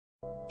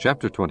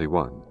Chapter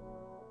 21.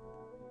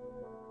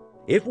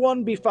 If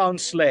one be found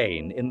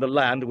slain in the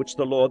land which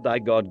the Lord thy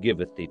God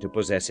giveth thee to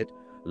possess it,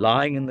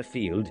 lying in the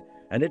field,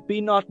 and it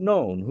be not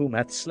known whom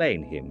hath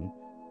slain him,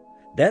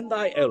 then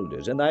thy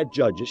elders and thy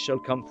judges shall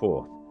come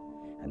forth,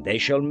 and they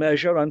shall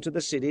measure unto the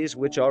cities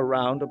which are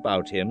round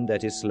about him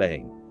that is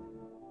slain.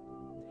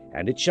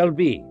 And it shall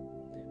be,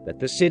 that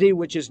the city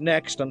which is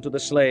next unto the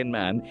slain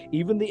man,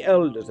 even the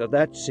elders of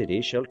that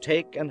city shall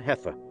take an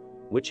heifer,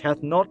 which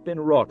hath not been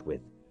wrought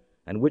with,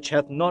 and which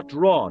hath not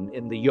drawn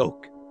in the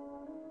yoke.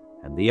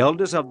 And the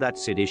elders of that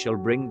city shall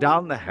bring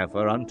down the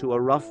heifer unto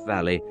a rough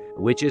valley,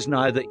 which is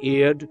neither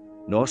eared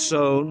nor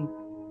sown,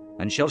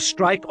 and shall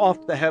strike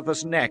off the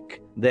heifer's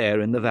neck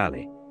there in the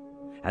valley.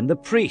 And the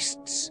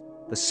priests,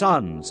 the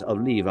sons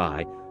of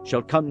Levi,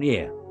 shall come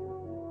near.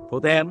 For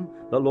them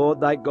the Lord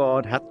thy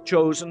God hath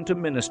chosen to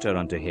minister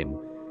unto him,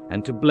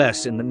 and to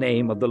bless in the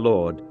name of the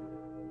Lord.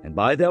 And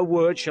by their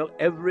word shall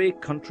every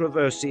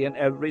controversy and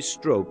every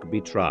stroke be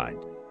tried.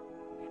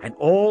 And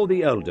all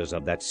the elders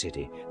of that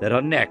city that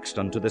are next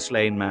unto the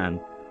slain man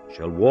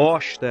shall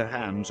wash their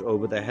hands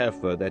over the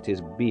heifer that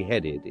is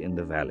beheaded in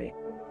the valley.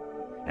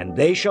 And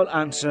they shall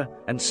answer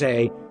and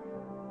say,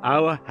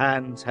 Our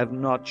hands have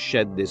not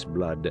shed this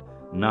blood,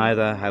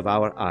 neither have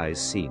our eyes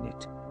seen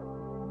it.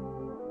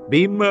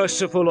 Be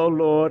merciful, O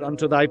Lord,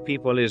 unto thy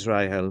people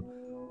Israel,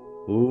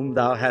 whom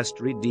thou hast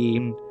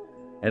redeemed,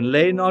 and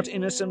lay not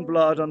innocent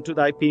blood unto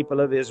thy people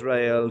of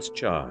Israel's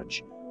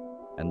charge,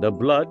 and the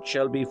blood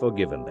shall be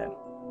forgiven them.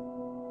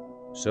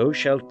 So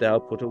shalt thou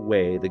put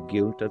away the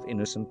guilt of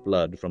innocent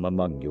blood from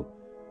among you,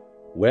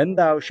 when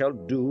thou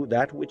shalt do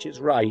that which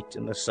is right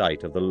in the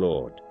sight of the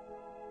Lord.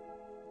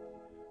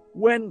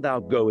 When thou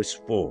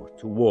goest forth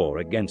to war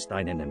against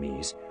thine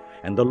enemies,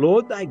 and the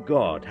Lord thy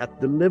God hath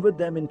delivered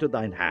them into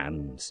thine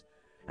hands,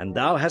 and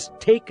thou hast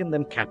taken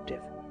them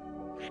captive,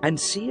 and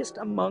seest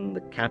among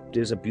the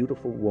captives a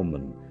beautiful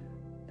woman,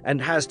 and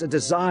hast a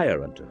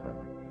desire unto her,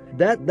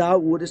 that thou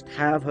wouldest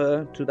have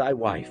her to thy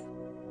wife,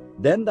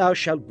 then thou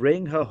shalt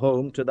bring her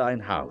home to thine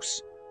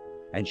house,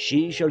 and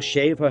she shall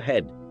shave her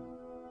head,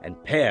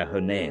 and pare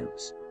her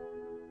nails.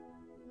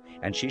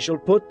 And she shall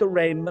put the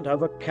raiment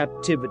of her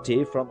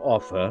captivity from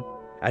off her,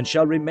 and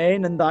shall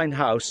remain in thine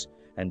house,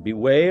 and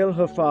bewail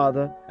her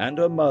father and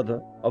her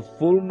mother a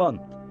full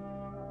month.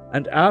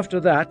 And after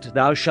that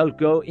thou shalt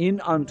go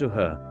in unto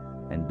her,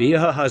 and be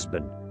her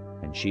husband,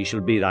 and she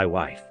shall be thy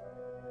wife.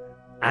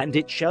 And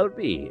it shall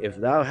be, if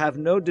thou have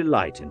no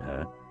delight in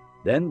her,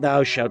 then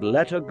thou shalt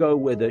let her go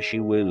whither she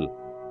will,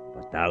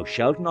 but thou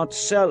shalt not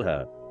sell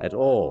her at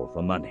all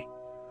for money.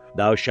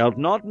 Thou shalt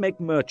not make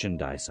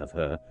merchandise of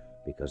her,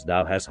 because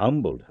thou hast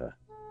humbled her.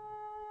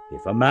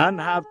 If a man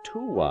have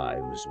two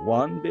wives,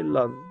 one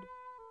beloved,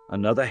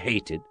 another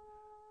hated,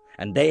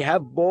 and they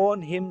have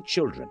borne him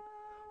children,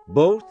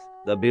 both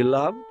the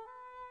beloved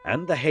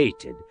and the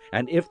hated,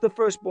 and if the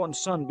firstborn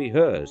son be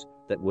hers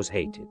that was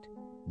hated,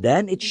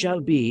 then it shall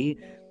be,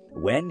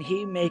 when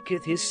he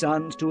maketh his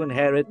sons to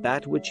inherit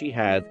that which he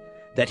hath,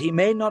 that he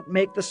may not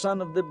make the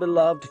son of the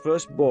beloved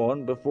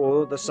firstborn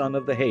before the son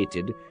of the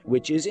hated,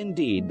 which is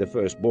indeed the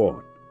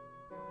firstborn.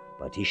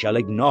 But he shall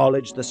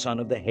acknowledge the son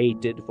of the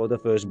hated for the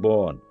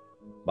firstborn,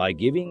 by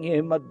giving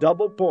him a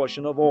double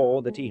portion of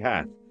all that he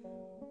hath,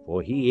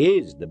 for he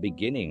is the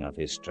beginning of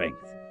his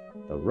strength.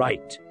 The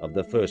right of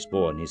the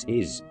firstborn is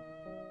his.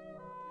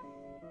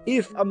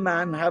 If a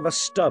man have a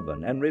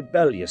stubborn and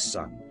rebellious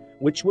son,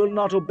 which will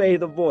not obey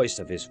the voice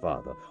of his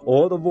father,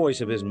 or the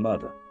voice of his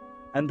mother,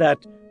 and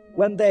that,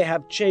 when they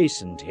have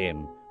chastened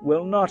him,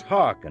 will not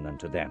hearken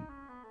unto them,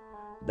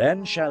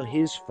 then shall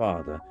his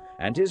father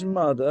and his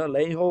mother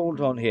lay hold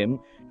on him,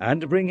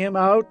 and bring him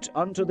out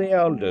unto the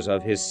elders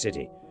of his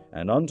city,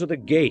 and unto the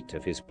gate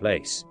of his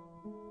place.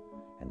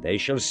 And they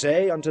shall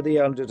say unto the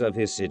elders of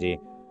his city,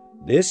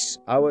 This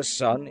our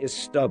son is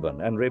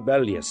stubborn and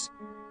rebellious.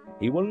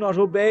 He will not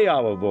obey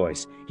our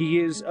voice. He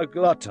is a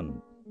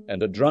glutton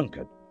and a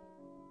drunkard.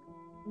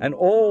 And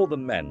all the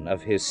men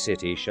of his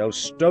city shall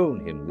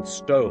stone him with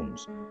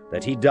stones,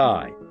 that he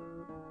die.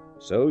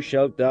 So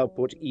shalt thou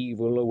put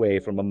evil away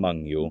from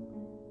among you,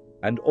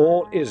 and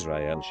all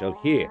Israel shall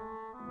hear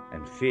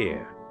and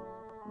fear.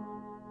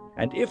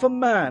 And if a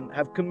man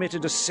have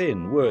committed a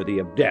sin worthy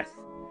of death,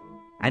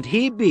 and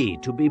he be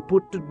to be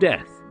put to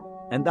death,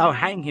 and thou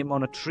hang him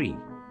on a tree,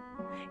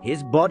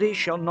 his body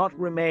shall not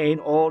remain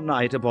all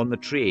night upon the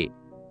tree,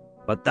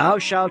 but thou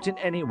shalt in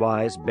any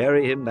wise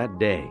bury him that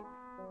day.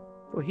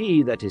 For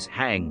he that is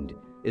hanged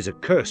is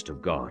accursed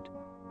of God.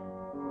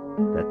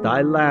 That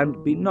thy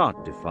land be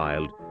not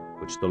defiled,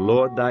 which the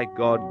Lord thy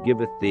God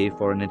giveth thee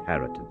for an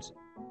inheritance.